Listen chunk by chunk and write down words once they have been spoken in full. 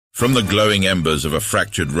From the glowing embers of a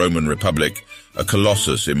fractured Roman Republic, a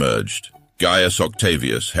colossus emerged. Gaius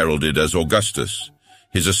Octavius, heralded as Augustus.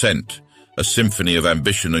 His ascent, a symphony of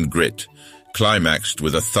ambition and grit, climaxed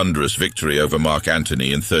with a thunderous victory over Mark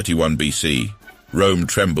Antony in 31 BC. Rome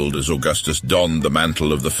trembled as Augustus donned the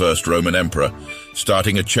mantle of the first Roman emperor,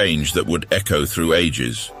 starting a change that would echo through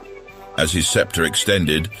ages. As his scepter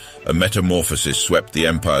extended, a metamorphosis swept the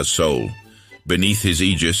empire's soul. Beneath his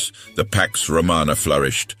aegis, the Pax Romana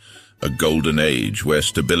flourished, a golden age where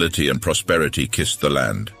stability and prosperity kissed the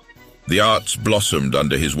land. The arts blossomed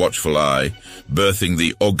under his watchful eye, birthing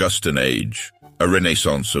the Augustan Age, a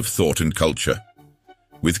renaissance of thought and culture.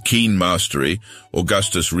 With keen mastery,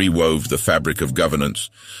 Augustus rewove the fabric of governance,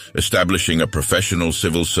 establishing a professional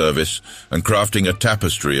civil service and crafting a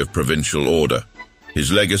tapestry of provincial order.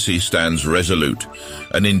 His legacy stands resolute,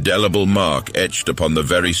 an indelible mark etched upon the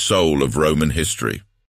very soul of Roman history.